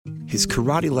his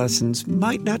karate lessons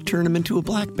might not turn him into a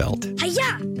black belt.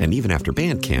 Hi-ya! And even after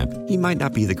band camp, he might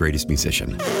not be the greatest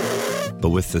musician.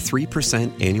 But with the 3%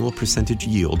 annual percentage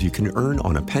yield you can earn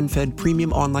on a PenFed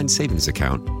premium online savings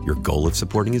account, your goal of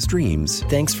supporting his dreams...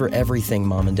 Thanks for everything,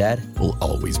 Mom and Dad. ...will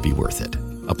always be worth it.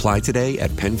 Apply today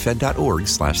at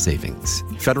PenFed.org/savings.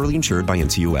 Federally insured by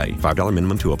NCUA. $5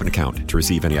 minimum to open account. To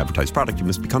receive any advertised product, you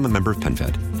must become a member of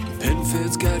PenFed.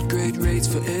 PenFed's got great rates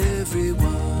for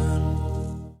everyone.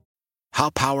 How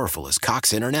powerful is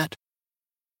Cox Internet?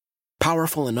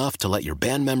 Powerful enough to let your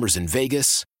band members in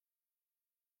Vegas,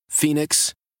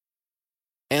 Phoenix,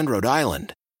 and Rhode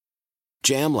Island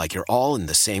jam like you're all in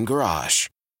the same garage.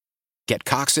 Get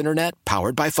Cox Internet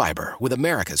powered by fiber with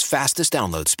America's fastest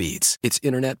download speeds. It's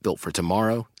internet built for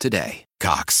tomorrow, today.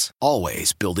 Cox,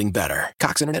 always building better.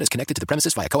 Cox Internet is connected to the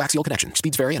premises via coaxial connection.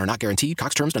 Speeds vary and are not guaranteed.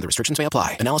 Cox terms and other restrictions may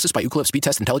apply. Analysis by Ookla Speed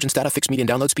Test Intelligence Data. Fixed median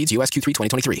download speeds. US Q3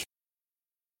 2023.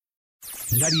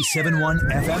 97.1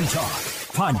 FM Talk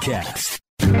Podcast.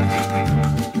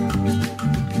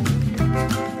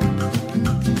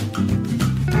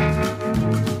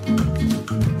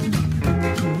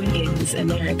 Wiggins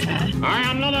America. I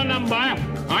am not a number.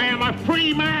 I am a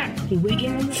free man.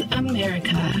 Wiggins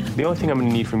America. The only thing I'm going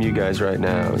to need from you guys right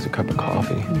now is a cup of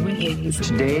coffee. Wiggins.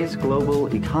 Today's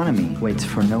global economy waits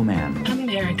for no man.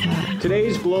 America.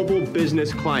 Today's global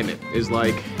business climate is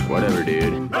like, whatever,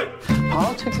 dude.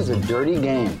 Politics is a dirty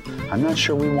game. I'm not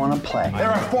sure we want to play.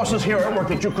 There are forces here at work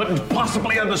that you couldn't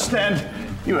possibly understand.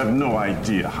 You have no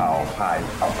idea how high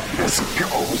up this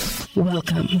goes.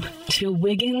 Welcome to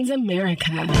Wiggins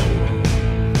America. Coming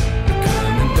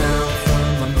down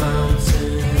from the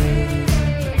mountain,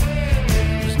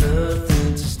 there's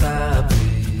nothing to stop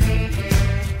me.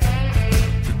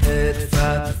 Prepared to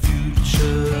fight the future.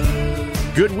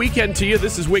 Good weekend to you.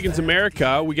 This is Wiggins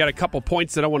America. We got a couple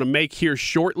points that I want to make here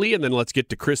shortly, and then let's get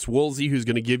to Chris Woolsey, who's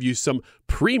going to give you some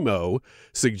primo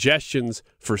suggestions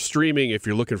for streaming if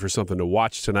you're looking for something to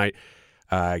watch tonight.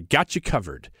 Got you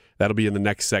covered. That'll be in the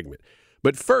next segment.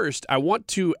 But first, I want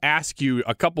to ask you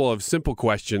a couple of simple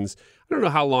questions. I don't know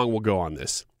how long we'll go on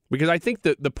this, because I think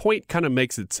that the point kind of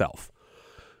makes itself.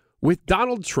 With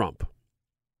Donald Trump,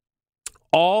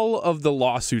 all of the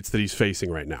lawsuits that he's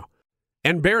facing right now,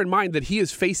 and bear in mind that he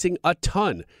is facing a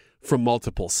ton from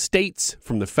multiple states,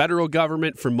 from the federal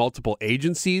government, from multiple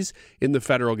agencies in the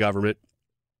federal government,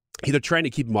 either trying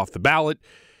to keep him off the ballot.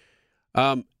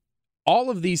 All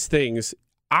of these things,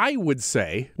 I would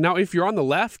say, now if you're on the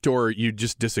left or you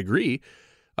just disagree,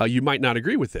 you might not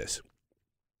agree with this.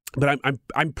 But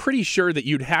I'm pretty sure that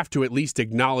you'd have to at least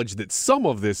acknowledge that some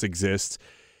of this exists,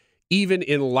 even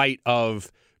in light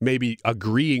of maybe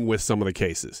agreeing with some of the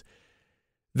cases.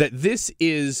 That this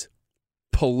is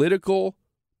political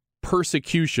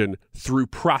persecution through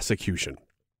prosecution.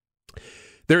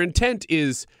 Their intent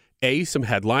is, A, some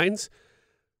headlines,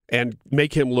 and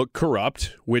make him look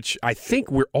corrupt, which I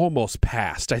think we're almost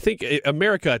past. I think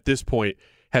America at this point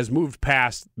has moved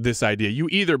past this idea. You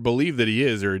either believe that he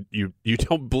is, or you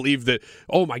don't believe that,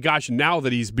 oh my gosh, now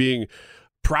that he's being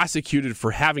prosecuted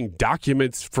for having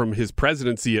documents from his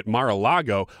presidency at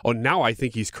Mar-a-Lago, oh, now I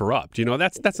think he's corrupt. You know,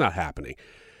 that's not happening.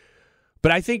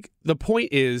 But I think the point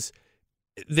is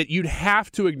that you'd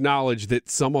have to acknowledge that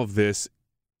some of this,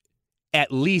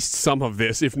 at least some of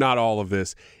this, if not all of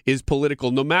this, is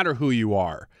political, no matter who you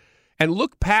are. And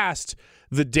look past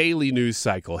the daily news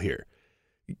cycle here.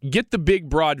 Get the big,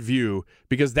 broad view,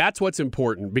 because that's what's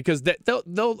important. Because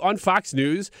they'll on Fox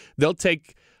News, they'll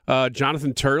take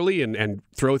Jonathan Turley and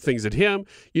throw things at him.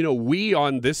 You know, we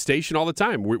on this station all the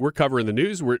time, we're covering the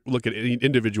news. We're looking at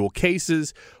individual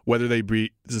cases, whether they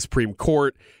be the Supreme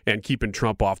Court and keeping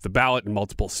Trump off the ballot in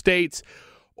multiple states,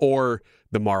 or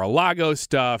the Mar-a-Lago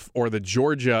stuff, or the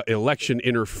Georgia election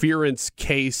interference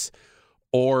case,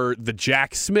 or the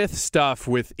Jack Smith stuff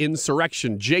with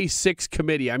insurrection, J6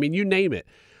 committee. I mean, you name it.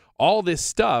 All this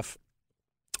stuff,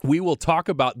 we will talk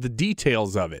about the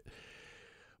details of it.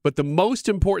 But the most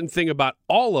important thing about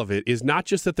all of it is not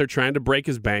just that they're trying to break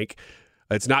his bank.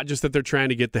 It's not just that they're trying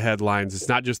to get the headlines. It's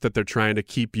not just that they're trying to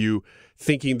keep you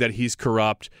thinking that he's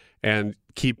corrupt and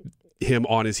keep him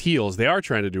on his heels. They are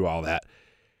trying to do all that.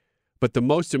 But the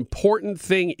most important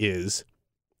thing is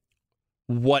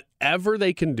whatever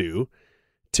they can do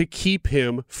to keep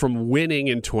him from winning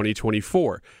in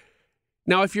 2024.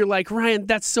 Now, if you're like, Ryan,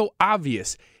 that's so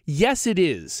obvious. Yes, it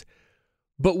is.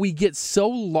 But we get so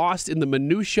lost in the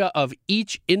minutia of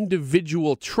each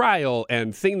individual trial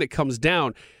and thing that comes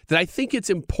down that I think it's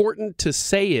important to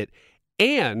say it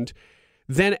and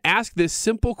then ask this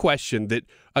simple question that,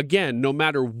 again, no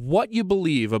matter what you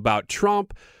believe about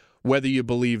Trump, whether you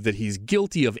believe that he's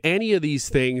guilty of any of these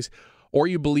things, or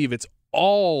you believe it's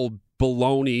all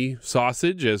baloney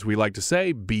sausage, as we like to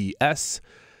say, BS,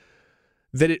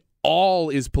 that it all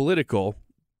is political,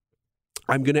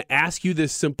 I'm going to ask you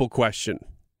this simple question,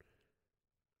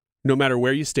 no matter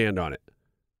where you stand on it.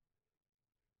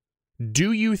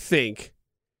 Do you think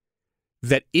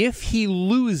that if he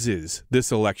loses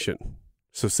this election,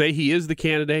 so say he is the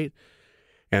candidate,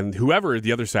 and whoever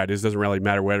the other side is, doesn't really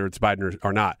matter whether it's Biden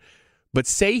or not, but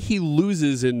say he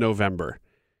loses in November,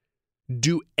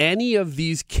 do any of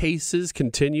these cases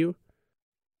continue?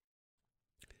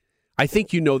 I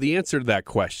think you know the answer to that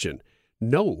question.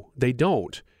 No, they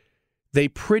don't. They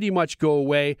pretty much go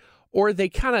away, or they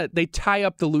tie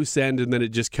up the loose end and then it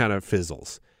just kind of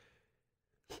fizzles.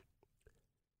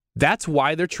 That's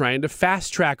why they're trying to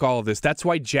fast track all of this. That's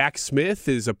why Jack Smith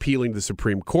is appealing to the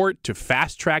Supreme Court to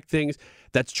fast track things.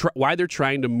 That's why they're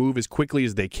trying to move as quickly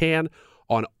as they can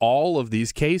on all of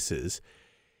these cases,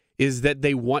 is that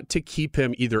they want to keep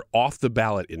him either off the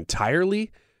ballot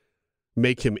entirely,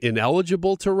 make him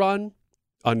ineligible to run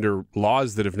under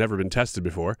laws that have never been tested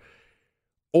before,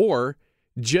 or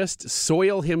just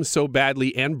soil him so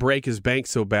badly and break his bank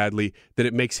so badly that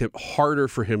it makes it harder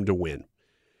for him to win.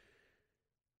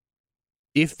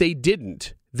 If they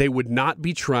didn't, they would not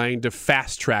be trying to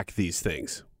fast track these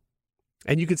things.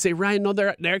 And you could say, Ryan, no,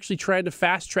 they're actually trying to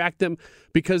fast track them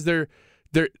because they're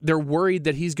worried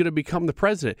that he's going to become the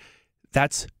president.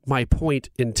 That's my point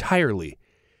entirely.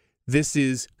 This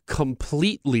is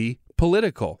completely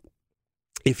political.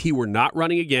 If he were not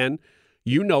running again,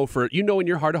 you know in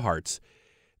your heart of hearts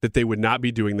that they would not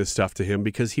be doing this stuff to him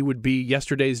because he would be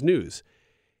yesterday's news.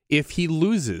 If he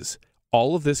loses,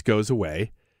 all of this goes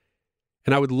away.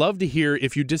 And I would love to hear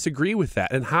if you disagree with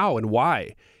that and how and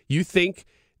why. You think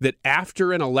that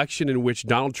after an election in which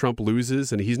Donald Trump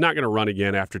loses, and he's not going to run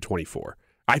again after 24.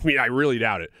 I mean, I really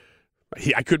doubt it.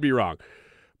 I could be wrong.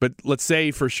 But let's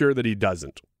say for sure that he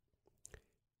doesn't.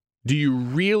 Do you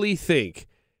really think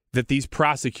that these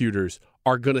prosecutors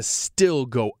are going to still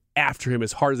go after him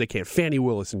as hard as they can? Fani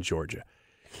Willis in Georgia.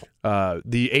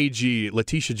 The AG,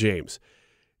 Letitia James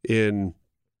in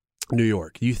New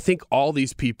York. You think all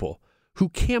these people who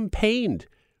campaigned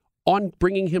on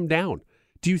bringing him down,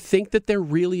 do you think that they're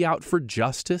really out for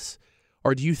justice,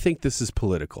 or do you think this is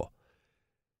political?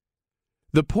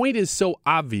 The point is so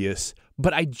obvious,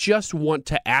 but I just want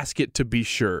to ask it to be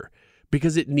sure,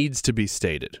 because it needs to be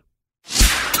stated.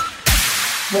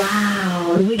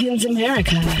 Wow, Wiggins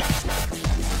America.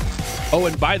 Oh,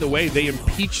 and by the way, they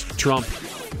impeached Trump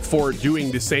for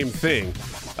doing the same thing,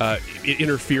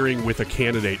 interfering with a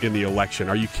candidate in the election.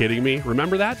 Are you kidding me?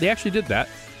 Remember that? They actually did that.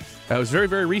 It was very,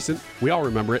 very recent. We all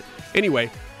remember it.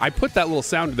 Anyway, I put that little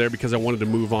sound there because I wanted to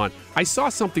move on. I saw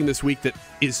something this week that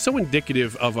is so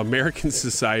indicative of American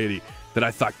society that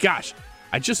I thought, gosh,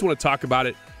 I just want to talk about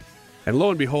it. And lo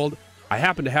and behold, I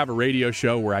happen to have a radio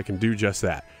show where I can do just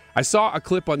that. I saw a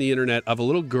clip on the internet of a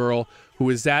little girl who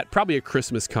was at probably a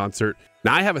Christmas concert.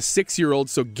 Now, I have a 6-year-old,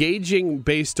 so gauging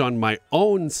based on my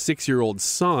own 6-year-old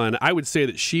son, I would say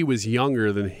that she was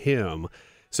younger than him.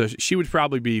 So she would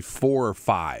probably be 4 or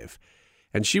 5.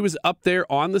 And she was up there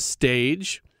on the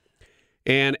stage.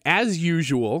 And as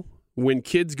usual, when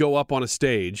kids go up on a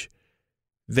stage,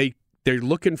 they're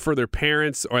looking for their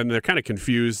parents, and they're kind of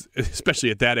confused,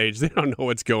 especially at that age. They don't know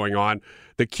what's going on.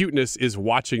 The cuteness is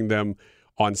watching them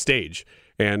on stage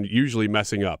and usually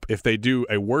messing up. If they do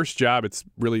a worse job, it's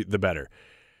really the better.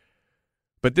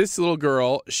 But this little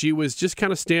girl, she was just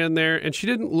kind of standing there, and she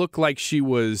didn't look like she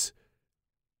was,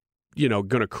 going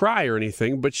to cry or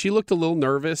anything, but she looked a little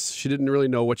nervous. She didn't really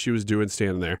know what she was doing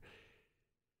standing there.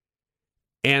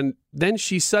 And then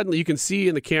she suddenly, you can see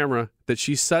in the camera that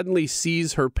she suddenly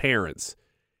sees her parents.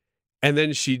 And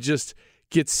then she just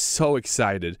gets so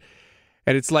excited.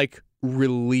 And it's like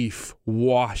relief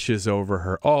washes over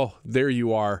her. Oh, there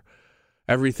you are.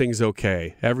 Everything's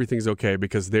okay. Everything's okay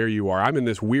because there you are. I'm in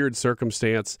this weird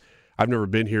circumstance. I've never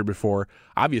been here before.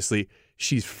 Obviously,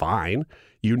 she's fine.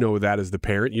 You know that as the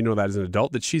parent. You know that as an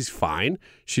adult, that she's fine.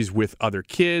 She's with other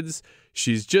kids.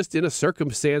 She's just in a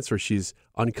circumstance where she's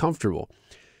uncomfortable.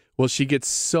 Well, she gets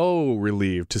so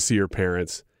relieved to see her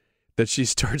parents that she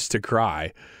starts to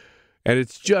cry. And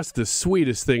it's just the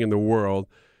sweetest thing in the world.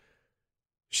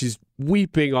 She's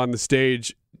weeping on the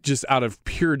stage just out of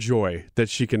pure joy that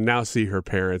she can now see her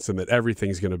parents and that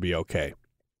everything's going to be okay.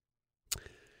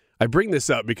 I bring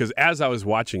this up because as I was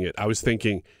watching it, I was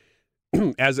thinking,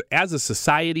 as a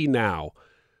society now,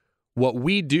 what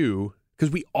we do, because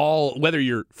we all, whether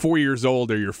you're 4 years old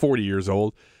or you're 40 years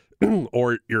old,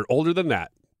 or you're older than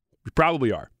that, you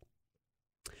probably are,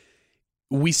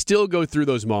 we still go through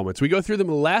those moments. We go through them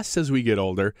less as we get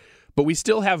older, But we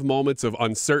still have moments of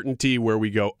uncertainty where we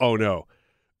go, oh no,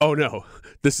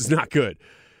 this is not good.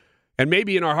 And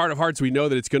maybe in our heart of hearts, we know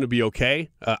that it's going to be okay.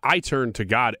 I turn to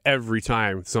God every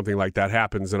time something like that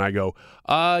happens, and I go,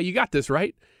 you got this,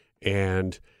 right?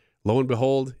 And lo and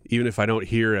behold, even if I don't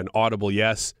hear an audible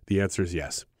yes, the answer is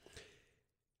yes.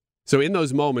 So in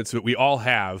those moments that we all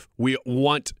have, we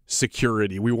want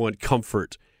security, we want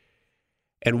comfort.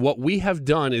 And what we have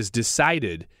done is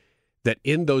decided that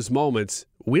in those moments,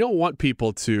 we don't want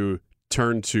people to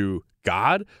turn to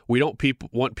God. We don't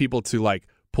want people to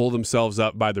pull themselves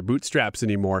up by their bootstraps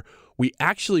anymore. We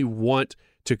actually want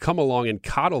to come along and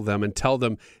coddle them and tell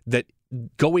them that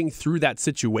going through that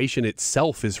situation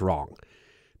itself is wrong,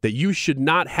 that you should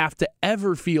not have to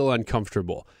ever feel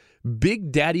uncomfortable.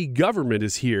 Big Daddy Government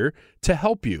is here to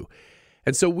help you.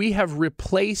 And so we have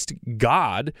replaced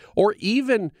God, or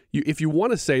even, if you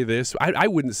want to say this, I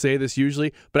wouldn't say this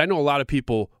usually, but I know a lot of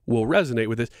people will resonate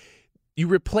with this. You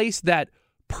replace that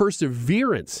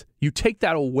perseverance. You take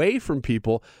that away from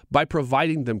people by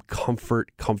providing them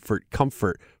comfort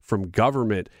from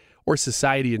government or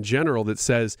society in general that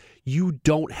says you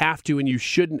don't have to and you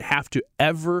shouldn't have to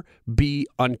ever be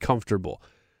uncomfortable.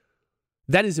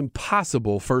 That is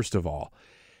impossible, first of all.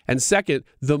 And second,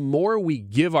 the more we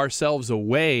give ourselves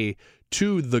away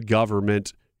to the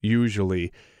government,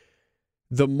 usually,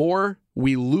 the more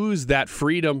we lose that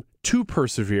freedom to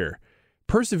persevere.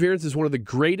 Perseverance is one of the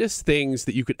greatest things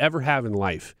that you could ever have in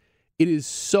life. It is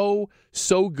so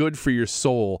good for your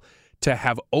soul to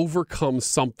have overcome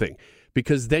something,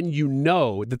 because then you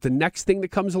know that the next thing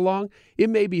that comes along, it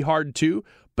may be hard too,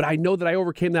 but I know that I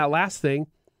overcame that last thing,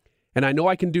 and I know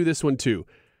I can do this one too.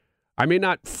 I may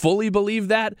not fully believe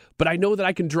that, but I know that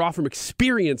I can draw from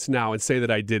experience now and say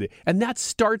that I did it. And that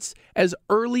starts as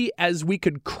early as we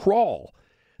could crawl.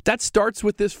 That starts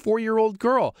with this 4-year-old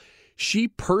girl. She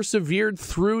persevered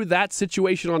through that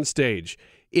situation on stage.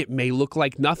 It may look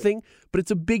like nothing, but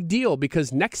it's a big deal,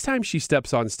 because next time she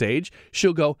steps on stage,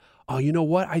 she'll go, oh, you know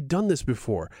what? I've done this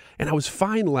before, and I was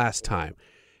fine last time,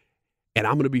 and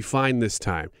I'm going to be fine this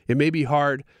time. It may be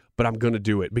hard, but I'm going to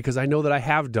do it because I know that I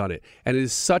have done it. And it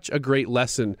is such a great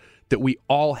lesson that we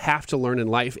all have to learn in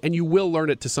life, and you will learn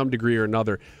it to some degree or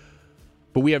another.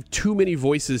 But we have too many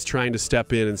voices trying to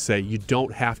step in and say, you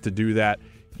don't have to do that.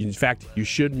 In fact, you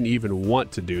shouldn't even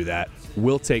want to do that.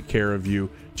 We'll take care of you.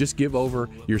 Just give over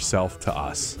yourself to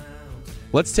us.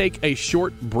 Let's take a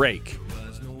short break.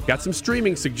 Got some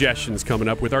streaming suggestions coming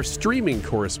up with our streaming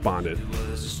correspondent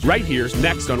right here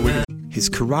next on Wigan. His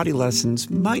karate lessons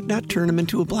might not turn him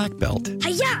into a black belt.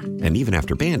 Hi-ya! And even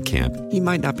after band camp, he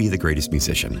might not be the greatest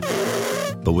musician.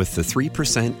 But with the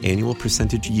 3% annual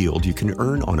percentage yield you can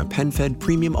earn on a PenFed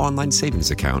premium online savings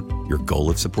account, your goal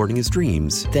of supporting his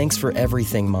dreams... Thanks for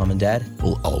everything, Mom and Dad.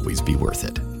 ...will always be worth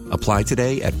it. Apply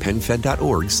today at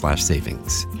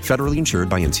PenFed.org/savings. Federally insured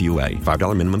by NCUA.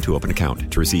 $5 minimum to open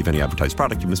account. To receive any advertised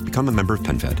product, you must become a member of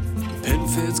PenFed.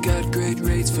 PenFed's got great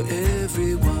rates for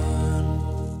everyone.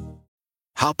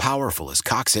 How powerful is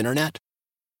Cox Internet?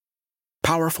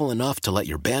 Powerful enough to let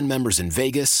your band members in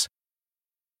Vegas,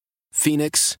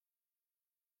 Phoenix,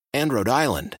 and Rhode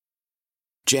Island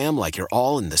jam like you're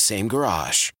all in the same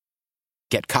garage.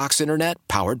 Get Cox Internet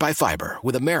powered by fiber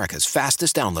with America's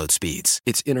fastest download speeds.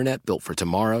 It's internet built for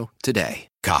tomorrow, today.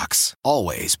 Cox,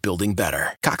 always building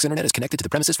better. Cox Internet is connected to the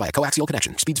premises via coaxial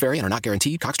connection. Speeds vary and are not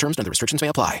guaranteed. Cox terms and other restrictions may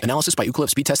apply. Analysis by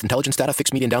Ookla Speed Test Intelligence Data.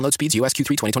 Fixed median download speeds. US Q3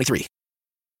 2023.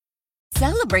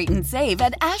 Celebrate and save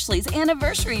at Ashley's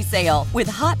Anniversary Sale. With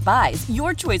Hot Buys,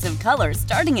 your choice of colors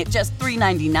starting at just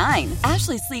 $3.99.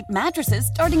 Ashley Sleep mattresses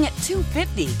starting at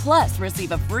 $2.50. Plus,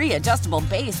 receive a free adjustable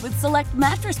base with select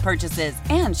mattress purchases.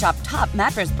 And shop top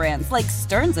mattress brands like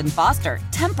Stearns & Foster,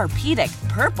 Tempur-Pedic,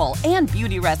 Purple, and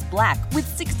Beautyrest Black with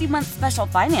 60-month special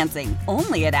financing.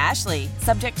 Only at Ashley.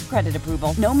 Subject to credit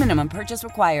approval. No minimum purchase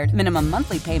required. Minimum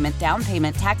monthly payment, down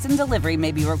payment, tax, and delivery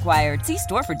may be required. See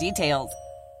store for details.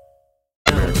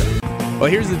 Well,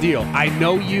 here's the deal. I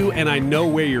know you and I know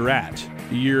where you're at.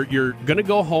 You're going to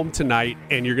go home tonight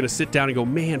and you're going to sit down and go,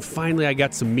 man, finally I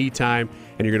got some me time,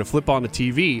 and you're going to flip on the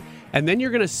TV, and then you're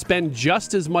going to spend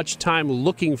just as much time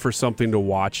looking for something to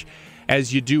watch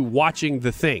as you do watching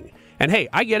the thing. And hey,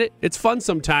 I get it. It's fun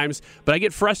sometimes, but I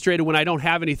get frustrated when I don't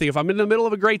have anything. If I'm in the middle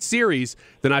of a great series,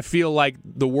 then I feel like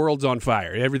the world's on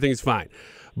fire. Everything's fine.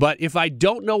 But if I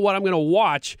don't know what I'm going to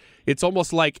watch, it's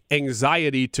almost like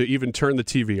anxiety to even turn the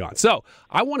TV on. So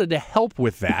I wanted to help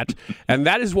with that, and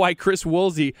that is why Chris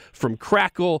Woolsey from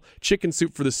Crackle, Chicken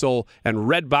Soup for the Soul, and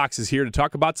Redbox is here to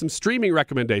talk about some streaming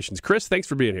recommendations. Chris, thanks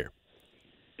for being here.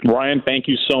 Ryan, thank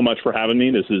you so much for having me.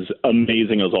 This is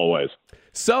amazing as always.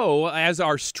 So, as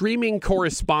our streaming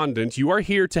correspondent, you are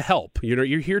here to help.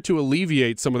 You're here to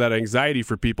alleviate some of that anxiety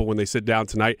for people when they sit down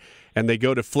tonight and they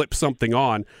go to flip something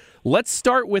on. Let's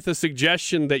start with a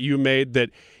suggestion that you made that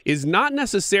is not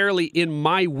necessarily in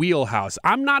my wheelhouse.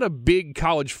 I'm not a big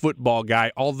college football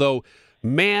guy, although,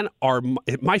 man,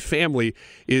 my family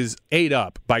is ate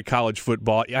up by college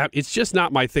football. It's just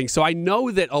not my thing. So I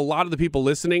know that a lot of the people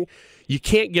listening, you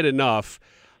can't get enough.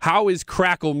 How is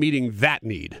Crackle meeting that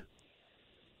need?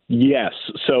 Yes.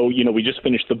 So, we just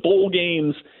finished the bowl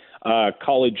games.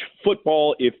 College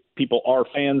football, if people are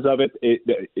fans of it,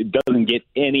 it doesn't get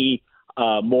any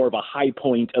more of a high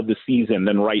point of the season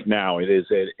than right now. It is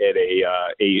at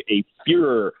a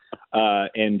furor,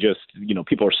 and just,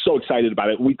 people are so excited about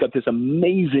it. We've got this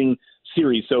amazing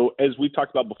series. So as we've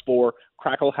talked about before,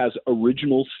 Crackle has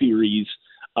original series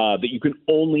that you can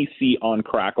only see on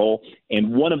Crackle,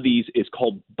 and one of these is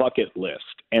called Bucket List,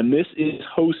 and this is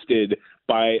hosted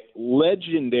by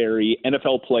legendary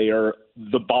NFL player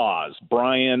The Boz,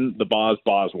 Brian The Boz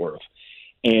Bosworth.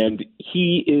 And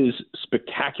he is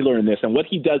spectacular in this. And what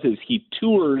he does is he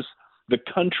tours the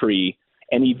country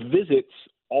and he visits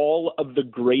all of the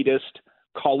greatest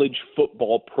college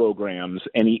football programs,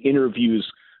 and he interviews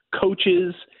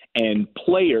coaches and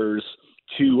players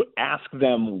to ask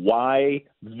them why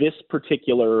this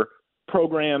particular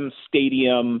program,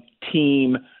 stadium,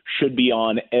 team should be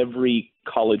on every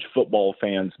college football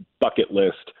fan's bucket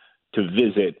list to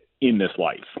visit in this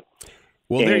life.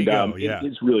 Well, there you go.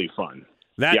 It's really fun.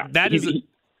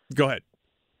 Go ahead.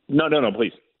 No,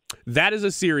 please. That is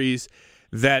a series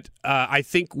that I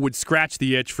think would scratch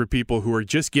the itch for people who are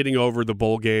just getting over the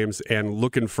bowl games and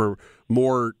looking for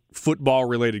more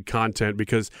football-related content,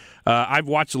 because I've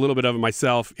watched a little bit of it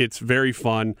myself. It's very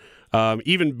fun.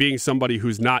 Even being somebody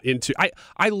who's not into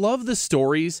I love the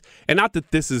stories, and not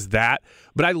that this is that,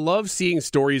 but I love seeing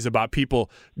stories about people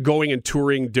going and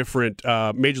touring different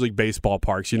Major League Baseball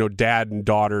parks, dad and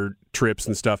daughter trips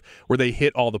and stuff where they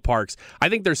hit all the parks. I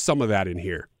think there's some of that in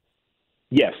here.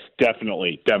 Yes,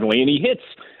 definitely. And he hits,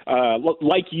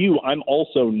 like you, I'm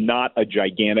also not a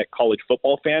gigantic college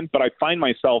football fan, but I find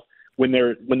myself when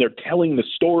they're telling the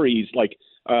stories, like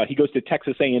he goes to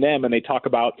Texas A&M and they talk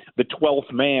about the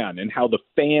 12th man and how the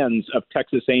fans of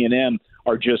Texas A&M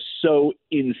are just so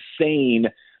insane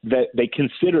that they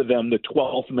consider them the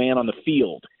 12th man on the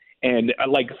field. And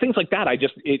like things like that,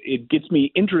 it gets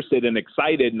me interested and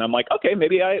excited, and I'm like, okay,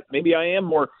 maybe I am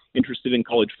more interested in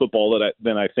college football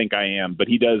than I think I am. But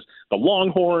he does the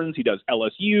Longhorns, he does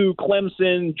LSU,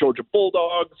 Clemson, Georgia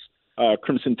Bulldogs,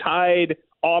 Crimson Tide,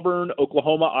 Auburn,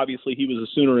 Oklahoma. Obviously, he was a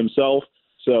Sooner himself,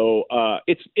 so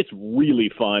it's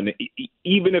really fun.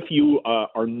 Even if you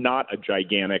are not a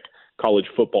gigantic college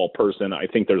football person, I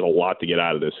think there's a lot to get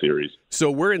out of this series. So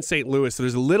we're in St. Louis, so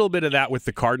there's a little bit of that with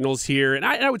the Cardinals here, and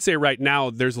I would say right now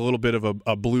there's a little bit of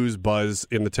a Blues buzz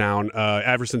in the town.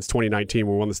 Ever since 2019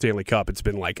 when we won the Stanley Cup, it's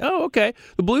been like, oh, okay,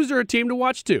 the Blues are a team to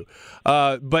watch too.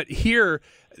 But here,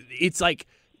 it's like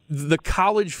the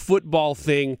college football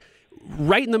thing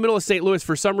right in the middle of St. Louis.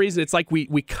 For some reason, it's like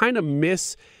we kind of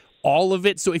miss all of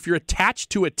it. So if you're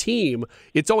attached to a team,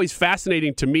 it's always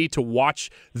fascinating to me to watch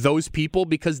those people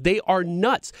because they are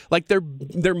nuts. Like they're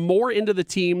more into the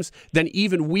teams than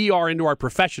even we are into our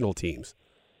professional teams.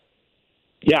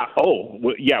 Yeah.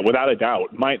 Oh, yeah, without a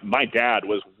doubt. My dad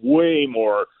was way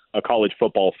more a college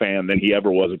football fan than he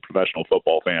ever was a professional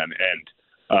football fan.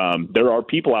 And there are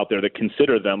people out there that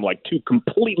consider them like two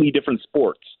completely different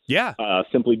sports. Yeah.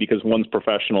 Simply because one's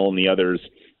professional and the other's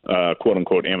quote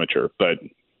unquote amateur. But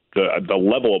the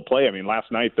level of play, I mean,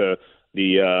 last night, the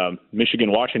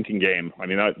Michigan-Washington game, I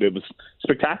mean, it was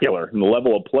spectacular. And the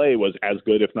level of play was as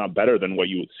good, if not better, than what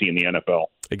you would see in the NFL.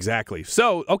 Exactly.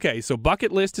 So, okay, so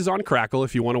Bucket List is on Crackle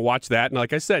if you want to watch that. And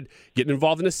like I said, getting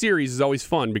involved in a series is always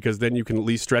fun because then you can at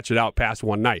least stretch it out past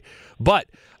one night. But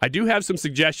I do have some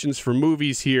suggestions for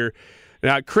movies here.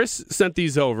 Now, Chris sent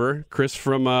these over. Chris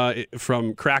from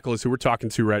Crackle is who we're talking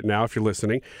to right now, if you're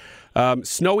listening.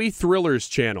 Snowy Thrillers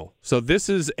channel. So this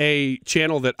is a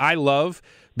channel that I love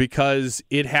because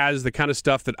it has the kind of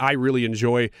stuff that I really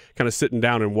enjoy kind of sitting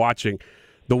down and watching.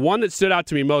 The one that stood out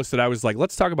to me most that I was like,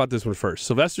 let's talk about this one first.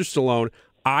 Sylvester Stallone,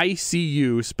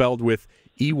 ICU, spelled with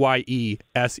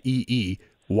EYESEEYOU,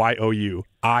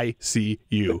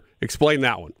 ICU. Explain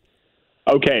that one.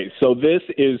 Okay, so this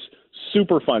is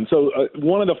super fun. So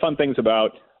one of the fun things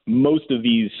about most of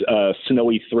these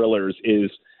Snowy Thrillers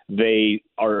is they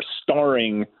are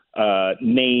starring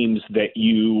names that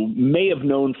you may have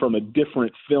known from a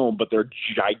different film, but they're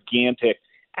gigantic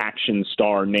action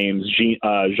star names.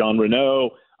 Jean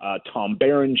Reno, Tom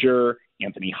Berenger,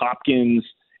 Anthony Hopkins,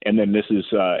 And then this is,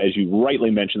 as you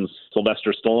rightly mentioned,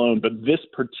 Sylvester Stallone. But this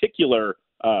particular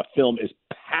film is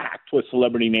packed with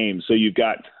celebrity names. So you've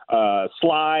got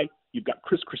Sly, you've got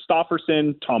Chris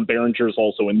Christopherson, Tom Berenger's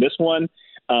also in this one.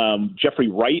 Jeffrey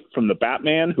Wright from The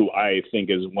Batman, who I think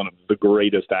is one of the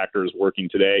greatest actors working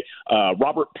today.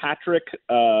 Robert Patrick,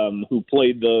 who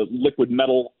played the liquid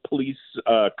metal police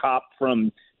cop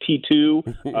from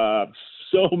T2.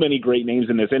 So many great names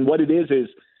in this. And what it is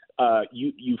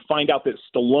you find out that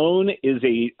Stallone is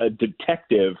a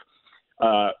detective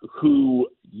who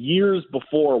years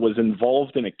before was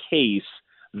involved in a case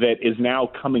that is now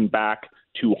coming back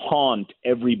to haunt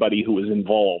everybody who was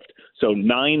involved. So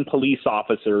 9 police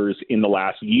officers in the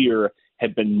last year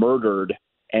have been murdered,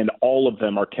 and all of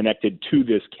them are connected to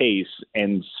this case.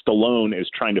 And Stallone is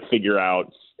trying to figure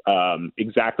out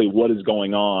exactly what is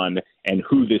going on and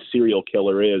who this serial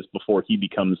killer is before he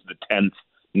becomes the 10th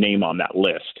name on that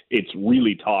list. It's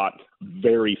really taut,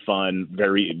 very fun,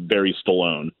 very, very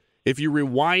Stallone. If you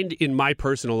rewind in my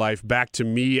personal life back to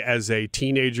me as a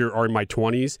teenager or in my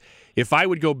 20s, if I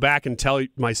would go back and tell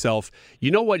myself,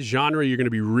 you know what genre you're going to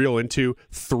be real into?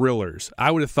 Thrillers. I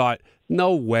would have thought,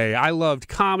 no way. I loved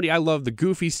comedy. I loved the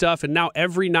goofy stuff. And now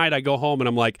every night I go home and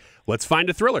I'm like, let's find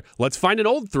a thriller. Let's find an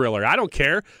old thriller. I don't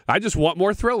care. I just want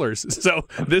more thrillers. So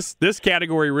this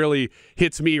category really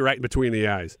hits me right between the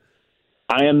eyes.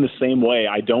 I am the same way.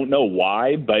 I don't know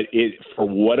why, but for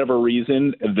whatever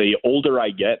reason, the older I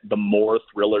get, the more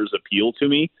thrillers appeal to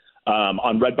me.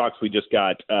 On Redbox, we just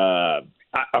got,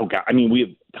 we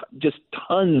have just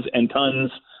tons and tons.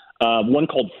 One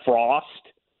called Frost,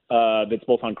 that's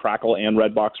both on Crackle and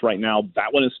Redbox right now.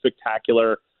 That one is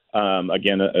spectacular.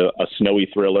 Again, a snowy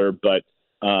thriller, but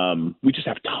we just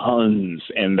have tons,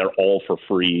 and they're all for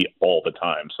free all the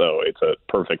time. So it's a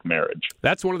perfect marriage.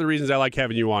 That's one of the reasons I like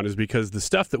having you on, is because the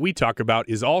stuff that we talk about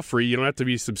is all free. You don't have to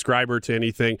be a subscriber to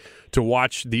anything to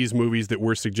watch these movies that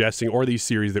we're suggesting or these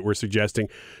series that we're suggesting.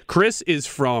 Chris is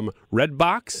from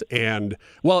Redbox, and,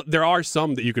 well, there are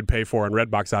some that you could pay for on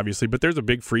Redbox, obviously, but there's a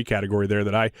big free category there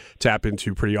that I tap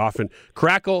into pretty often.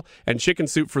 Crackle and Chicken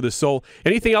Soup for the Soul.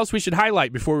 Anything else we should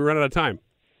highlight before we run out of time?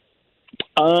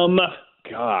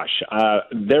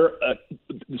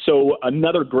 So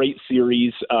another great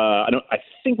series. I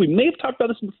think we may have talked about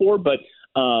this before, but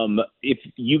if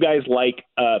you guys like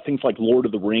things like Lord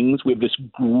of the Rings, we have this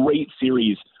great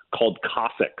series called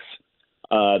Cossacks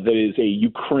that is a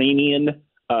Ukrainian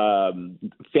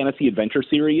fantasy adventure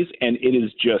series, and it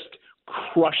is just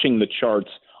crushing the charts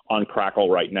on Crackle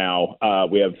right now.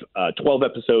 We have 12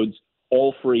 episodes,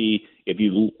 all free. If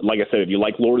you like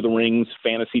Lord of the Rings,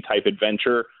 fantasy type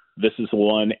adventure, this is the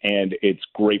one, and it's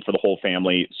great for the whole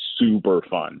family. Super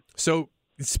fun. So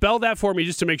spell that for me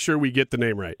just to make sure we get the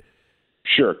name right.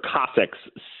 Sure. Cossacks.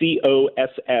 Cossacks.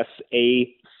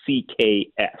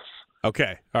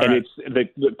 Okay. All and right. It's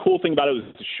the cool thing about it was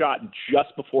it's shot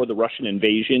just before the Russian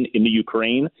invasion into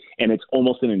Ukraine, and it's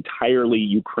almost an entirely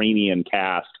Ukrainian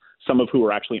cast, some of who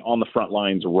are actually on the front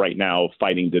lines right now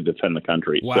fighting to defend the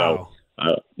country. Wow. So,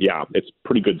 it's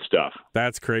pretty good stuff.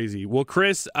 That's crazy. Well,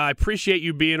 Chris, I appreciate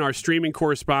you being our streaming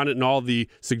correspondent and all the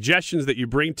suggestions that you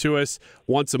bring to us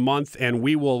once a month, and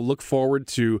we will look forward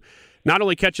to not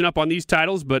only catching up on these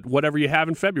titles, but whatever you have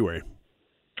in February.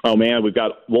 Oh, man,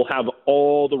 we'll have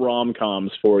all the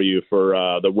rom-coms for you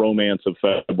for the romance of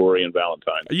February and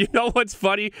Valentine's. You know what's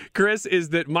funny, Chris, is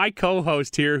that my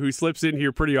co-host here, who slips in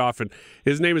here pretty often,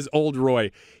 his name is Old Roy.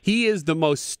 He is the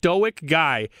most stoic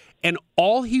guy, and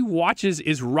all he watches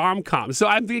is rom-coms. So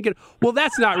I'm thinking, well,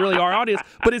 that's not really our audience,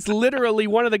 but it's literally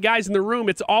one of the guys in the room.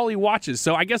 It's all he watches.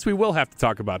 So I guess we will have to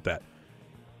talk about that.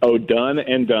 Oh, done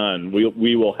and done.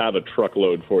 We will have a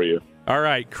truckload for you. All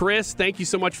right, Chris, thank you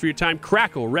so much for your time.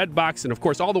 Crackle, Redbox, and, of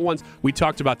course, all the ones we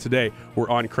talked about today were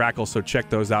on Crackle, so check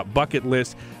those out. Bucket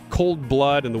List, Cold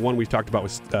Blood, and the one we talked about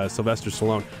was Sylvester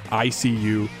Stallone,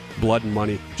 ICU, Blood and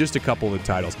Money, just a couple of the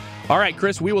titles. All right,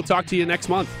 Chris, we will talk to you next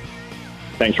month.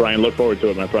 Thanks, Ryan. Look forward to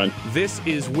it, my friend. This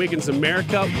is Wiggins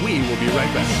America. We will be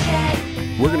right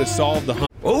back. We're going to solve the...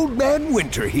 Old Man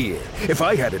Winter here. If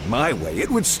I had it my way, it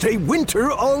would stay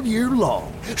winter all year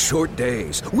long. Short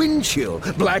days, wind chill,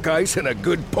 black ice, and a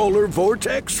good polar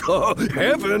vortex. Oh,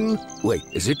 heaven. Wait,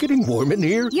 is it getting warm in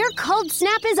here? Your cold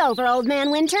snap is over, Old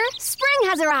Man Winter. Spring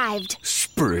has arrived.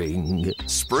 Spring.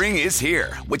 Spring is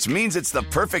here, which means it's the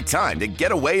perfect time to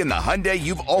get away in the Hyundai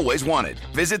you've always wanted.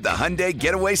 Visit the Hyundai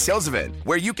Getaway Sales Event,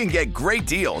 where you can get great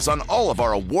deals on all of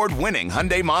our award-winning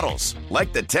Hyundai models,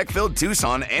 like the tech-filled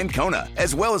Tucson and Kona,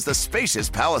 as well as the spacious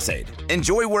Palisade.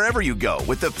 Enjoy wherever you go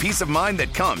with the peace of mind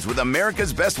that comes with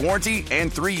America's best warranty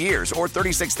and 3 years or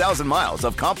 36,000 miles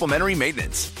of complimentary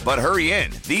maintenance. But hurry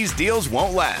in, these deals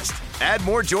won't last. Add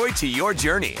more joy to your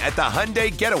journey at the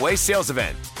Hyundai Getaway Sales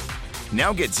Event.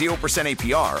 Now get 0%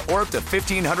 APR or up to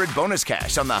 $1,500 bonus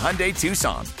cash on the Hyundai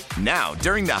Tucson. Now,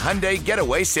 during the Hyundai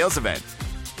Getaway Sales Event.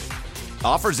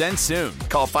 Offers end soon.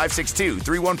 Call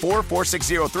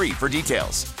 562-314-4603 for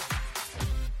details.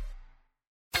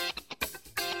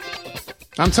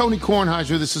 I'm Tony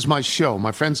Kornheiser. This is my show.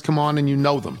 My friends come on and you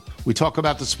know them. We talk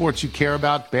about the sports you care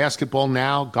about, basketball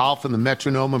now, golf, and the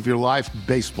metronome of your life,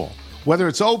 baseball. Whether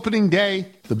it's opening day,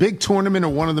 the big tournament, or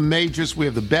one of the majors, we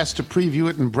have the best to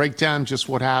preview it and break down just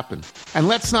what happened. And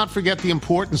let's not forget the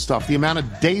important stuff, the amount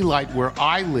of daylight where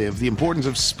I live, the importance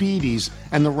of speedies,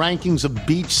 and the rankings of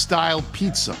beach-style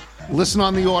pizza. Listen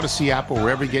on the Odyssey app or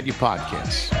wherever you get your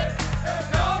podcasts.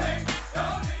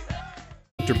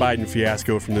 Hunter Biden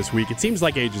fiasco from this week. It seems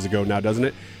like ages ago now, doesn't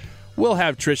it? We'll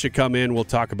have Tricia come in. We'll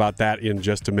talk about that in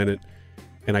just a minute.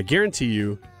 And I guarantee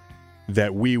you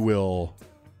that we will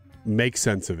make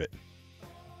sense of it.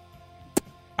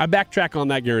 I backtrack on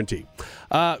that guarantee.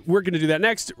 We're going to do that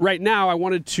next. Right now, I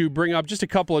wanted to bring up just a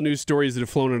couple of news stories that have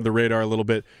flown under the radar a little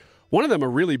bit. One of them a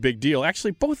really big deal.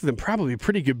 Actually, both of them probably a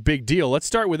pretty good big deal. Let's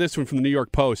start with this one from the New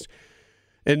York Post.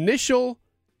 Initial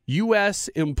U.S.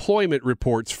 employment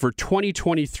reports for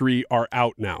 2023 are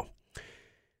out now.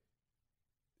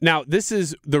 Now, this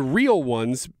is the real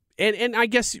ones. And I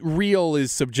guess real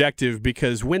is subjective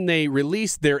because when they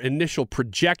release their initial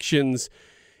projections,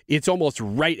 it's almost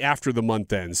right after the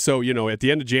month ends. So, at the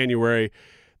end of January,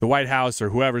 the White House or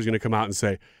whoever is going to come out and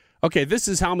say, okay, this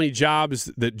is how many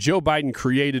jobs that Joe Biden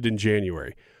created in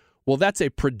January. Well, that's a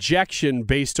projection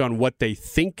based on what they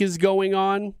think is going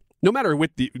on. No matter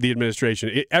with the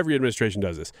administration, every administration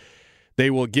does this.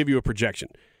 They will give you a projection.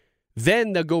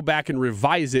 Then they'll go back and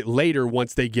revise it later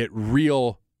once they get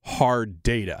real hard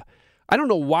data. I don't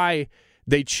know why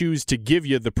they choose to give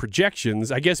you the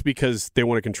projections. I guess because they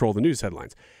want to control the news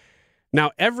headlines. Now,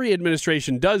 every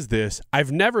administration does this.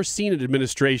 I've never seen an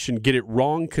administration get it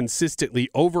wrong consistently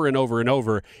over and over and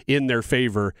over in their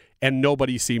favor, and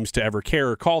nobody seems to ever care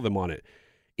or call them on it.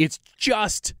 It's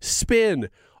just spin.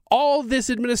 All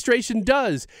this administration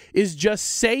does is just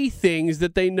say things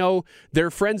that they know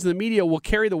their friends in the media will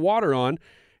carry the water on,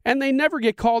 and they never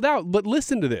get called out. But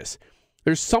listen to this.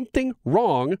 There's something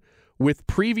wrong with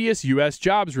previous U.S.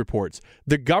 jobs reports.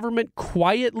 The government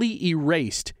quietly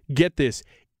erased, get this,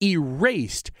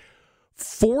 erased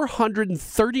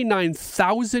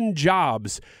 439,000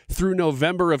 jobs through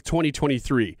November of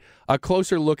 2023. A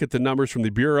closer look at the numbers from the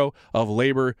Bureau of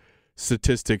Labor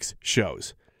Statistics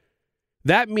shows.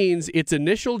 That means its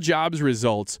initial jobs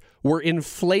results were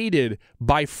inflated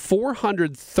by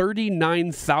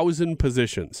 439,000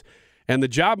 positions. And the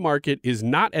job market is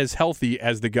not as healthy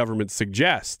as the government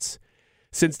suggests.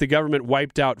 Since the government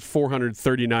wiped out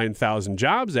 439,000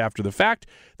 jobs after the fact,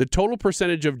 the total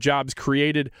percentage of jobs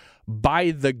created by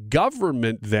the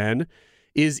government then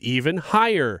is even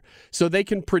higher. So they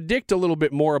can predict a little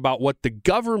bit more about what the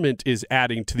government is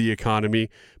adding to the economy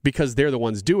because they're the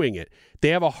ones doing it. They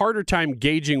have a harder time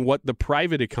gauging what the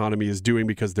private economy is doing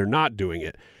because they're not doing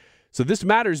it. So this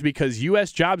matters because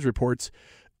U.S. jobs reports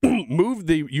move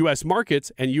the U.S.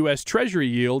 markets and U.S. Treasury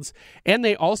yields, and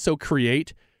they also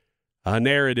create a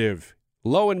narrative.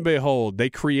 Lo and behold, they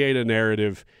create a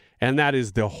narrative, and that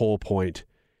is the whole point.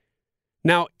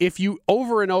 Now, if you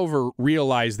over and over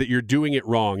realize that you're doing it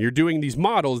wrong, you're doing these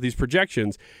models, these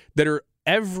projections that are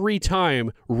every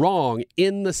time wrong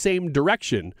in the same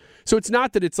direction. So it's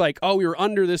not that it's like, oh, we were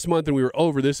under this month and we were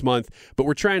over this month, but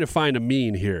we're trying to find a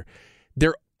mean here.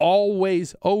 They're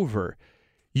always over.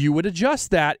 You would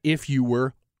adjust that if you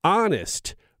were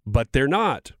honest, but they're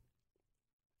not.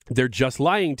 They're just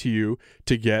lying to you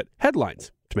to get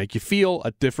headlines, to make you feel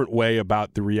a different way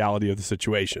about the reality of the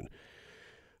situation.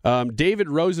 David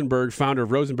Rosenberg, founder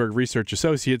of Rosenberg Research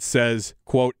Associates, says,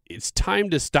 quote, it's time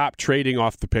to stop trading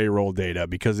off the payroll data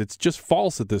because it's just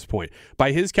false at this point.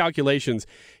 By his calculations,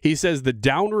 he says the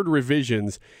downward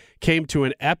revisions came to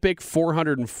an epic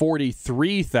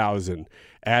 443,000,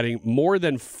 adding more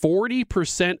than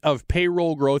 40% of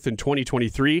payroll growth in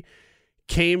 2023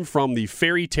 came from the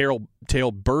fairy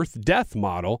tale birth-death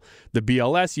model the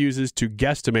BLS uses to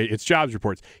guesstimate its jobs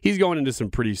reports. He's going into some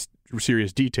pretty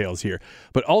serious details here.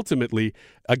 But ultimately,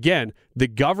 again, the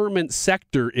government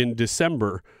sector in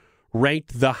December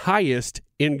ranked the highest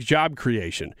in job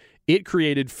creation. It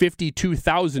created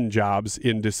 52,000 jobs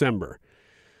in December.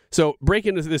 So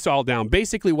breaking this all down,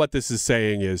 basically what this is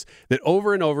saying is that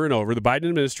over and over and over, the Biden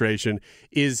administration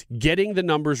is getting the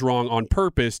numbers wrong on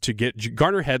purpose to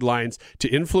garner headlines, to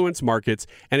influence markets,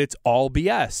 and it's all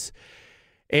BS.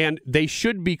 And they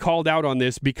should be called out on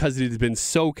this because it has been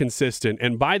so consistent.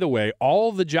 And by the way,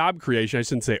 all the job creation, I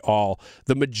shouldn't say all,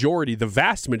 the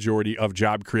vast majority of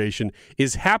job creation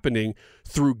is happening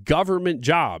through government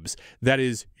jobs. That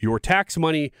is your tax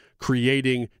money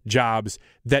creating jobs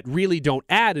that really don't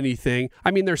add anything.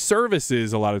 I mean, they're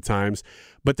services a lot of times,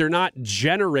 but they're not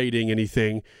generating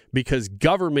anything because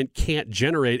government can't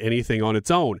generate anything on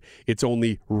its own. It's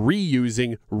only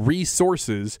reusing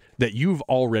resources that you've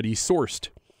already sourced.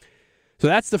 So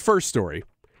that's the first story.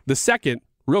 The second,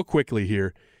 real quickly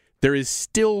here, there is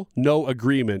still no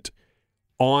agreement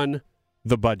on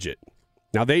the budget.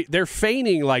 Now, they're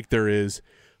feigning like there is,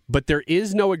 but there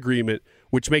is no agreement,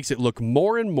 which makes it look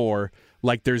more and more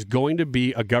like there's going to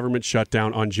be a government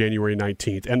shutdown on January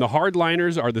 19th. And the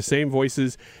hardliners are the same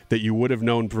voices that you would have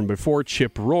known from before: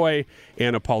 Chip Roy,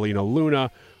 Anna Paulina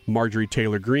Luna, Marjorie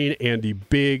Taylor Greene, Andy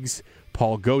Biggs,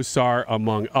 Paul Gosar,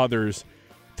 among others,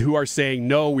 who are saying,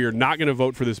 no, we are not going to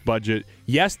vote for this budget.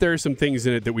 Yes, there are some things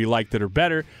in it that we like that are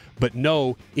better, but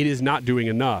no, it is not doing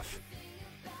enough.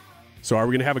 So are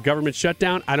we going to have a government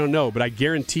shutdown? I don't know, but I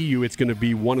guarantee you it's going to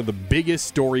be one of the biggest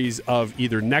stories of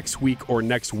either next week or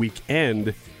next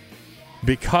weekend,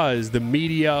 because the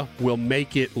media will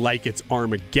make it like it's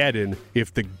Armageddon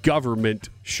if the government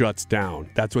shuts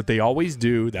down. That's what they always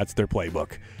do. That's their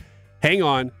playbook. Hang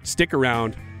on. Stick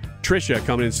around. Tricia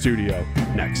coming in studio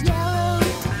next.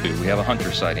 We have a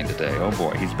Hunter sighting today. Oh,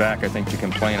 boy. He's back, I think, to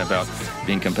complain about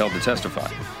being compelled to testify.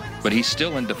 But he's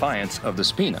still in defiance of the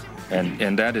subpoena.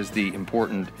 And that is the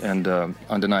important and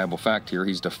undeniable fact here.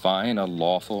 He's defying a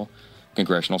lawful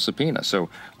congressional subpoena. So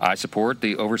I support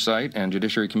the Oversight and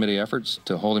Judiciary Committee efforts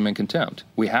to hold him in contempt.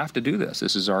 We have to do this.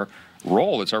 This is our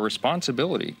role. It's our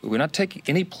responsibility. We're not taking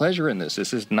any pleasure in this.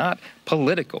 This is not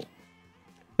political.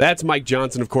 That's Mike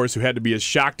Johnson, of course, who had to be as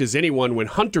shocked as anyone when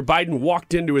Hunter Biden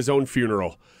walked into his own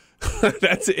funeral.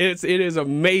 It is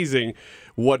amazing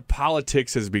what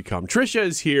politics has become. Tricia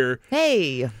is here.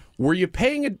 Hey. Were you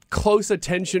paying close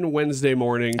attention Wednesday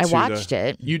morning? I watched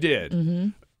it. You did?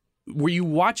 Mm-hmm. Were you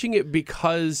watching it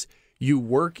because you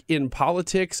work in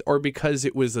politics or because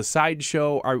it was a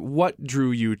sideshow? Or what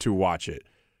drew you to watch it?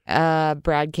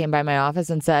 Brad came by my office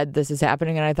and said, this is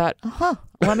happening. And I thought,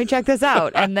 let me check this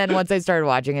out. And then once I started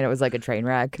watching it, it was like a train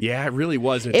wreck. Yeah, it really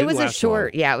was. It was a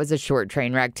short, it was a short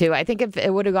train wreck too. I think if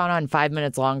it would have gone on 5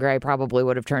 minutes longer, I probably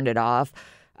would have turned it off.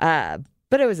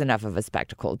 But it was enough of a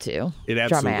spectacle too. It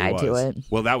absolutely draw my eye was. To it.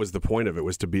 Well, that was the point of it,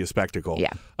 was to be a spectacle.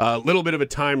 Yeah. A little bit of a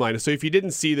timeline. So if you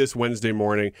didn't see this Wednesday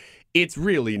morning, it's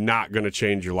really not going to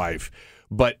change your life.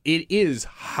 But it is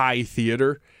high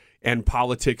theater, and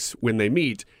politics when they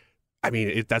meet. I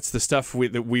mean, that's the stuff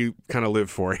that we kind of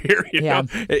live for here, you know?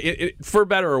 For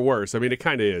better or worse. I mean, it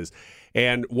kind of is.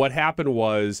 And what happened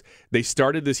was they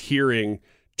started this hearing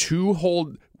to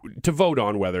vote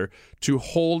on whether to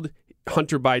hold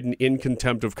Hunter Biden in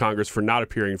contempt of Congress for not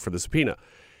appearing for the subpoena.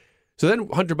 So then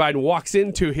Hunter Biden walks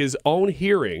into his own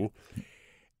hearing,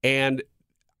 and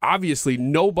obviously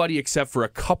nobody except for a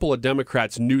couple of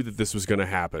Democrats knew that this was going to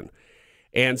happen.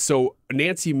 And so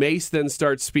Nancy Mace then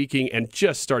starts speaking and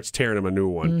just starts tearing him a new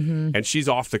one. Mm-hmm. And she's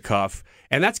off the cuff.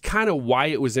 And that's kind of why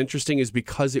it was interesting, is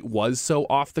because it was so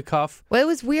off the cuff. Well, it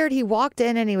was weird. He walked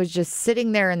in and he was just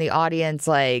sitting there in the audience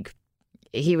like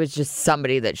he was just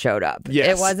somebody that showed up.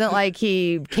 Yes. It wasn't like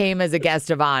he came as a guest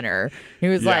of honor. He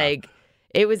was like,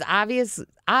 it was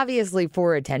obviously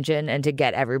for attention and to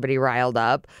get everybody riled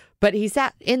up. But he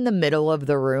sat in the middle of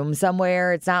the room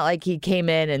somewhere. It's not like he came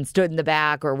in and stood in the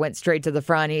back or went straight to the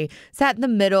front. He sat in the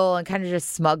middle and kind of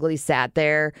just smugly sat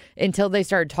there until they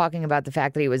started talking about the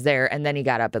fact that he was there, and then he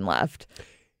got up and left.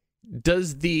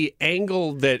 Does the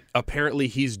angle that apparently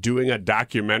he's doing a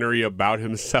documentary about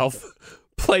himself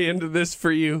play into this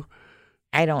for you?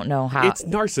 I don't know how. It's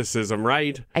narcissism,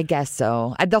 right? I guess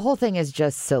so. The whole thing is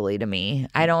just silly to me.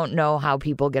 I don't know how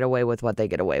people get away with what they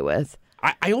get away with.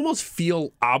 I almost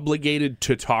feel obligated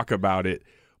to talk about it,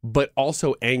 but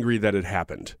also angry that it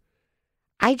happened.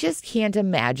 I just can't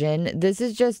imagine. This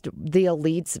is just the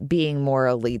elites being more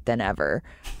elite than ever.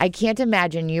 I can't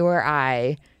imagine you or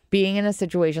I being in a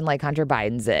situation like Hunter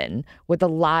Biden's in, with a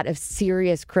lot of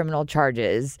serious criminal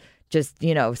charges, just,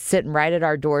 sitting right at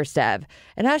our doorstep.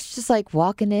 And us just like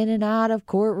walking in and out of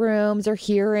courtrooms or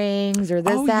hearings or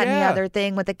this, that, and the other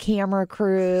thing with the camera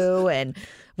crew. And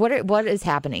what is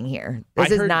happening here? This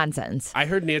is nonsense. I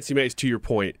heard Nancy Mace, to your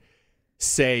point,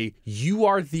 say, you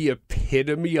are the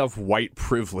epitome of white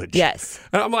privilege. Yes.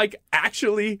 And I'm like,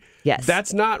 actually, yes,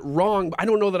 that's not wrong. I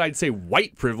don't know that I'd say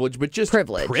white privilege, but just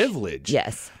privilege.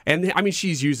 Yes. And I mean,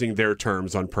 she's using their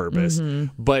terms on purpose.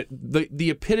 Mm-hmm. But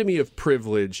the epitome of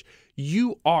privilege,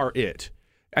 you are it.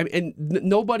 I mean, and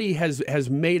nobody has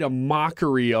made a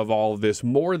mockery of all of this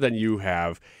more than you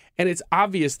have. And it's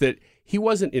obvious that he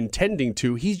wasn't intending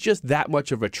to. He's just that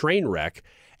much of a train wreck.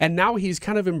 And now he's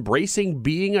kind of embracing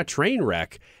being a train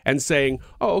wreck and saying,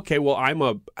 oh, okay, well,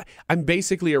 I'm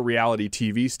basically a reality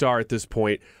TV star at this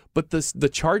point, but the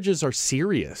charges are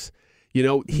serious. You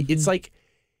know, it's like,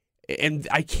 and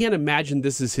I can't imagine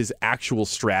this is his actual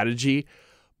strategy,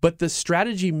 but the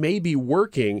strategy may be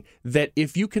working, that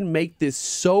if you can make this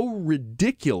so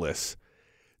ridiculous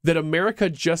that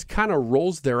America just kind of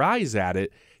rolls their eyes at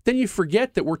it, then you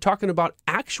forget that we're talking about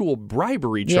actual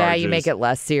bribery charges. Yeah, you make it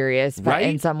less serious, but right?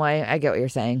 In some way. I get what you're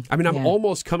saying. I mean, I'm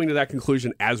almost coming to that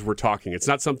conclusion as we're talking. It's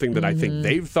not something that I think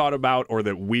they've thought about or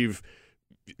that we've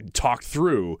talked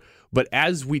through, but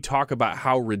as we talk about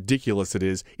how ridiculous it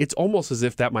is, it's almost as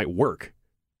if that might work.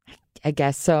 I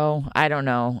guess so. I don't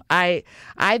know.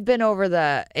 I've been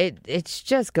over it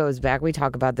just goes back. We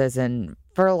talk about this and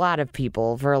for a lot of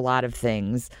people, for a lot of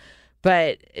things,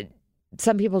 but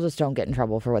some people just don't get in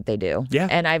trouble for what they do. Yeah.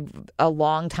 And I've a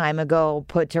long time ago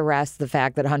put to rest the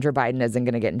fact that Hunter Biden isn't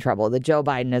going to get in trouble, that Joe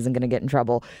Biden isn't going to get in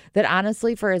trouble, that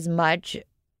honestly, for as much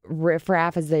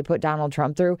riffraff as they put Donald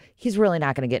Trump through, he's really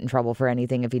not going to get in trouble for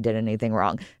anything if he did anything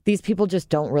wrong. These people just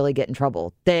don't really get in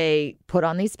trouble. They put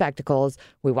on these spectacles.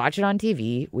 We watch it on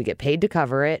TV. We get paid to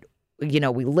cover it. You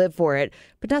know, we live for it,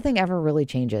 but nothing ever really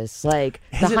changes. Like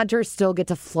hunters still get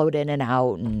to float in and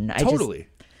out. And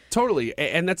Totally.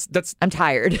 And that's I'm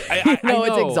tired. I know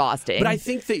it's exhausting. But I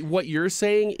think that what you're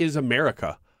saying is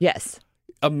America. Yes.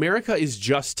 America is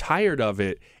just tired of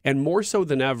it. And more so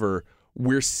than ever,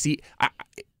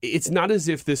 it's not as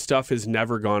if this stuff has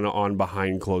never gone on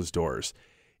behind closed doors.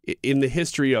 In the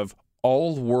history of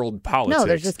all world politics, no,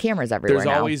 there's just cameras everywhere.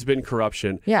 There's always been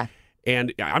corruption. Yeah,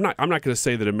 and I'm not going to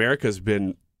say that America's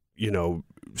been,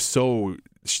 so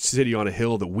city on a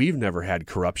hill that we've never had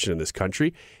corruption in this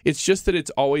country. It's just that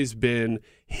it's always been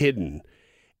hidden,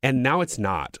 and now it's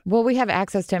not. Well, we have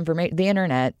access to information. The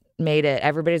internet made it.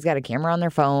 Everybody's got a camera on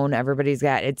their phone.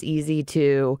 It's easy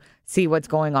to see what's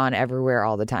going on everywhere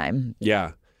all the time.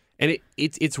 Yeah. And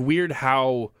it's weird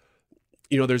how,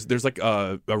 there's like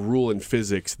a rule in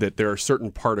physics that there are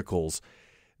certain particles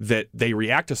that they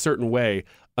react a certain way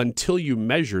until you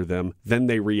measure them, then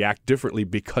they react differently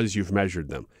because you've measured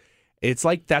them. It's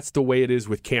like that's the way it is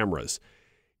with cameras.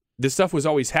 This stuff was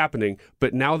always happening,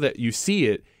 but now that you see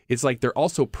it, it's like they're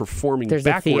also performing There's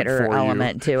backward a theater for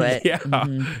element you. to it. Yeah.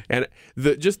 Mm-hmm. And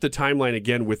just the timeline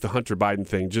again with the Hunter Biden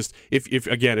thing, just if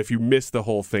you miss the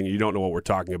whole thing, you don't know what we're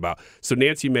talking about. So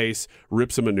Nancy Mace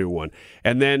rips him a new one.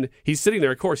 And then he's sitting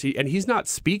there, of course, he's not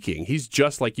speaking. He's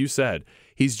just like you said.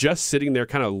 He's just sitting there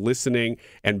kind of listening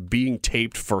and being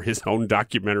taped for his own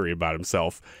documentary about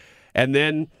himself. And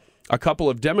then a couple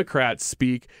of Democrats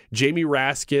speak. Jamie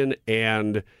Raskin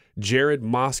and Jared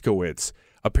Moskowitz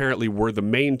apparently were the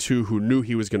main two who knew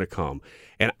he was going to come.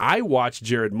 And I watched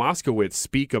Jared Moskowitz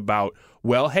speak about,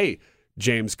 well, hey,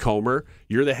 James Comer,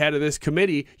 you're the head of this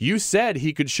committee. You said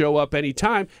he could show up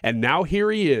anytime, and now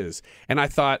here he is. And I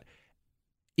thought,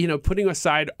 putting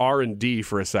aside R&D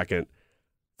for a second,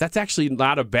 that's actually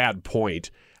not a bad point.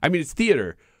 I mean, it's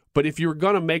theater, but if you were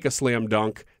going to make a slam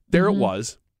dunk, there it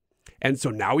was. And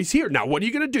so now he's here. Now, what are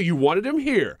you going to do? You wanted him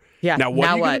here. Yeah. Now, what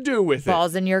are you going to do with it?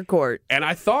 Ball's in your court. And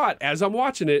I thought, as I'm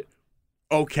watching it,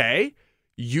 okay,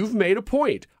 you've made a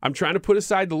point. I'm trying to put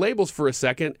aside the labels for a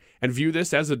second and view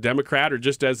this as a Democrat or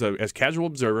just as casual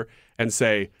observer and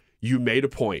say, you made a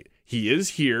point. He is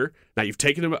here. Now, you've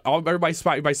taken him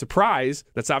everybody by surprise.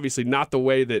 That's obviously not the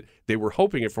way that they were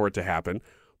hoping for it to happen.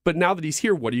 But now that he's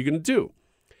here, what are you going to do?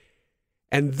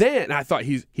 And then I thought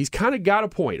he's kind of got a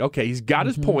point. Okay, he's got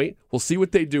his point. We'll see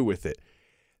what they do with it.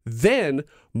 Then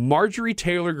Marjorie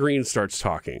Taylor Greene starts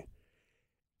talking.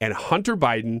 And Hunter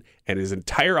Biden and his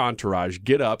entire entourage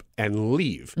get up and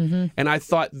leave. Mm-hmm. And I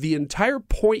thought the entire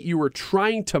point you were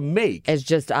trying to make is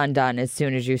just undone as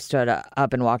soon as you stood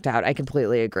up and walked out. I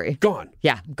completely agree. Gone.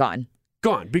 Yeah, gone.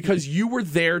 Gone. Because you were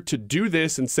there to do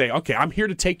this and say, okay, I'm here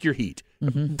to take your heat.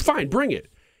 Mm-hmm. Fine, bring it.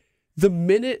 The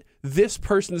minute this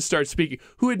person starts speaking,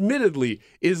 who admittedly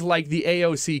is like the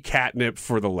AOC catnip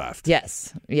for the left.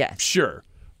 Yes. Sure.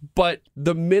 But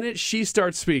the minute she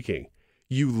starts speaking,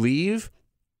 you leave,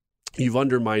 you've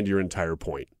undermined your entire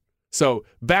point. So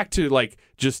back to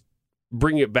just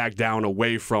bring it back down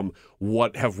away from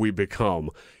what have we become.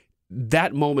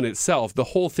 That moment itself, the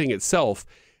whole thing itself,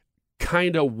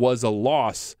 kind of was a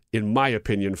loss, in my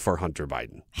opinion, for Hunter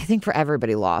Biden. I think for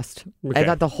everybody lost. Okay. I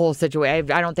thought the whole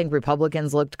situation, I don't think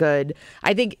Republicans looked good.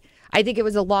 I think it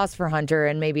was a loss for Hunter,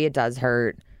 and maybe it does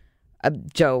hurt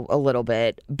Joe a little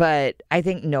bit, but I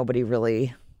think nobody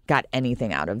really got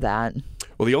anything out of that.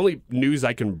 Well, the only news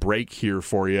I can break here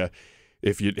for you,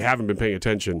 if you haven't been paying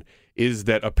attention, is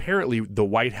that apparently the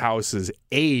White House's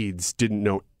aides didn't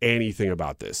know anything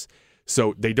about this.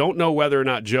 So they don't know whether or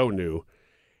not Joe knew.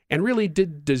 And really,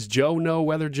 does Joe know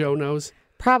whether Joe knows?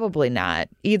 Probably not.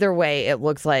 Either way, it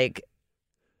looks like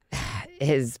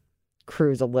his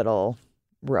crew's gone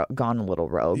a little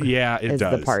rogue. Yeah, it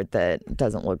does. Is the part that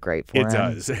doesn't look great for him. It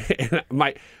does. And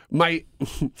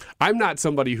I'm not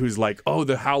somebody who's like, oh,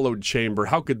 the hallowed chamber,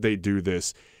 how could they do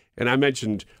this? And I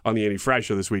mentioned on the Andy Fry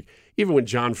show this week, even when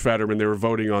John Fetterman, they were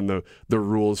voting on the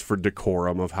rules for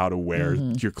decorum of how to wear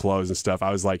your clothes and stuff,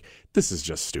 I was like, this is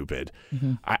just stupid.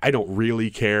 I don't really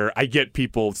care. I get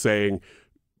people saying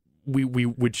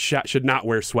we should not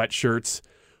wear sweatshirts,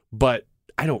 but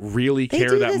I don't really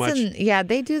care that much.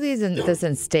 They do this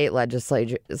in state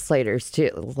legislators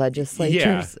too.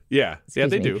 Legislatures. Yeah,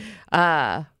 they do.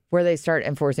 Where they start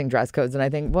enforcing dress codes, and I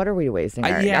think, what are we wasting?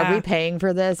 Are we paying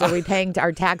for this? Are we paying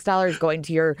our tax dollars going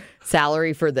to your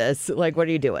salary for this? Like, what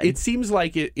are you doing? It seems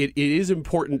like it is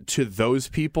important to those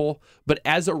people, but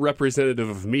as a representative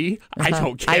of me, I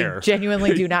don't care. I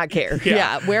genuinely do not care.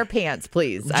 Yeah, wear pants,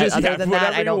 please. Other than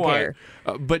that, I don't care.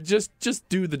 But just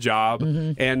do the job,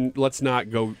 and let's not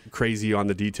go crazy on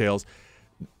the details.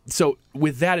 So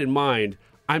with that in mind,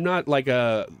 I'm not like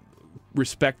a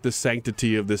respect the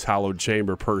sanctity of this hallowed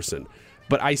chamber person,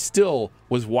 but I still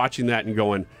was watching that and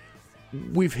going,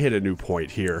 we've hit a new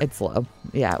point here. It's low.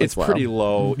 Yeah, it's pretty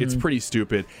low. It's pretty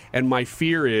stupid. And my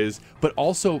fear is, but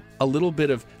also a little bit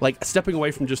of like stepping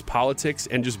away from just politics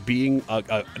and just being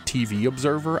a TV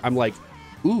observer. I'm like,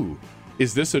 ooh,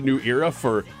 is this a new era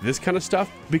for this kind of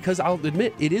stuff? Because I'll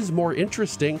admit it is more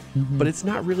interesting, but it's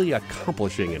not really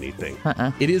accomplishing anything.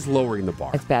 It is lowering the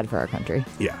bar. It's bad for our country.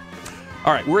 Yeah.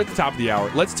 All right, we're at the top of the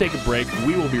hour. Let's take a break.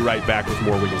 We will be right back with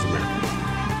more Wiggins America.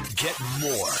 Get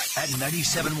more at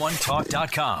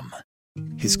 971talk.com.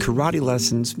 His karate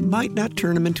lessons might not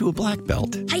turn him into a black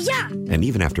belt. Hi-ya! And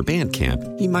even after band camp,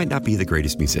 he might not be the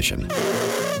greatest musician.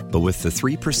 But with the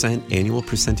 3% annual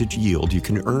percentage yield you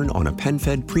can earn on a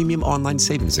PenFed premium online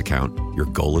savings account, your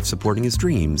goal of supporting his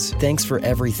dreams... Thanks for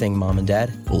everything, Mom and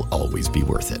Dad. ...will always be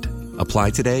worth it. Apply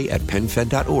today at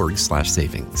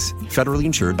PenFed.org/savings. Federally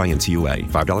insured by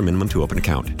NCUA. $5 minimum to open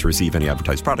account. To receive any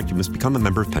advertised product, you must become a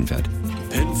member of PenFed.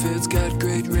 PenFed's got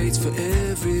great rates for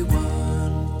everyone.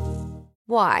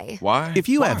 Why? Why? If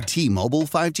you have T-Mobile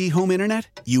 5G home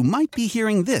internet, you might be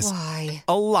hearing this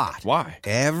a lot. Why?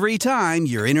 Every time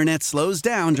your internet slows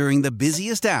down during the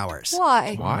busiest hours.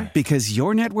 Why? Because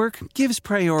your network gives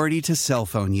priority to cell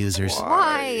phone users.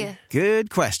 Why?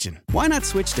 Good question. Why not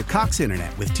switch to Cox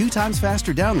Internet with 2 times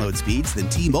faster download speeds than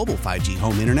T-Mobile 5G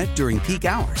home internet during peak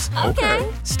hours? Okay.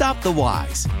 Stop the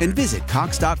whys and visit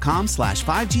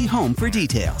cox.com/5G home for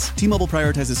details. T-Mobile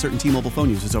prioritizes certain T-Mobile phone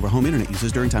users over home internet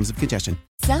users during times of congestion.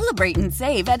 Celebrate and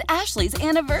save at Ashley's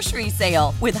Anniversary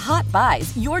Sale. With Hot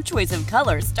Buys, your choice of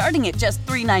colors starting at just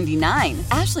 $3.99.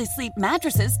 Ashley Sleep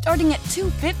mattresses starting at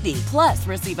 $2.50. Plus,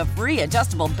 receive a free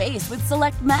adjustable base with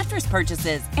select mattress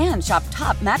purchases. And shop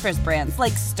top mattress brands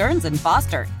like Stearns &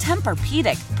 Foster,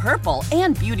 Tempur-Pedic, Purple,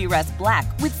 and Beautyrest Black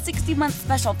with 60-month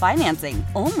special financing.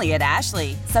 Only at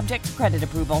Ashley. Subject to credit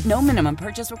approval. No minimum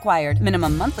purchase required.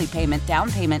 Minimum monthly payment,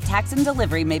 down payment, tax, and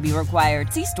delivery may be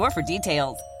required. See store for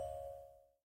details.